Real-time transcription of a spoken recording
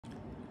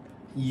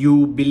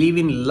You believe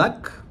in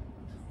luck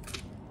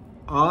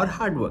or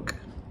hard work?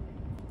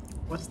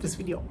 Watch this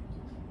video.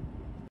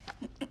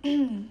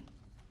 You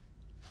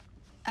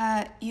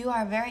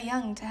are very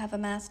young to have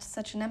amassed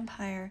such an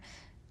empire.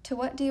 To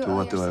what do you To owe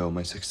what do I your... owe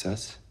my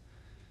success?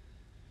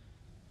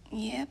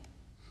 Yep.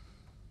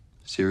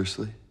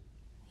 Seriously?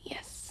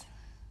 Yes.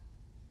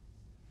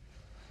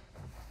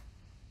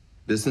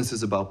 Business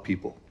is about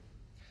people.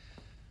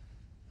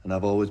 And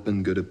I've always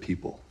been good at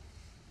people.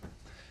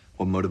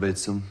 What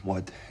motivates them,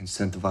 what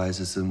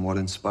incentivizes them, what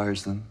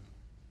inspires them.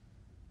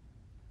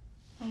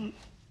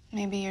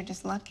 Maybe you're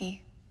just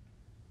lucky.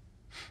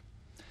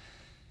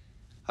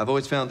 I've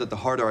always found that the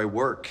harder I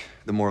work,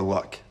 the more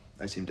luck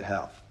I seem to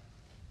have.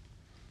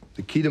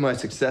 The key to my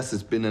success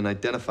has been in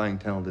identifying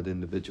talented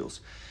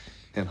individuals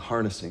and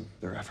harnessing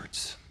their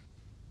efforts.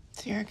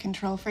 So you're a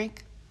control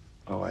freak?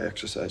 Oh, I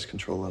exercise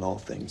control in all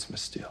things,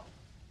 Miss Steele.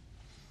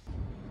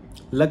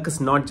 Luck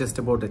is not just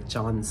about a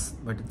chance,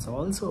 but it's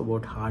also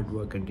about hard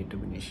work and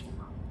determination.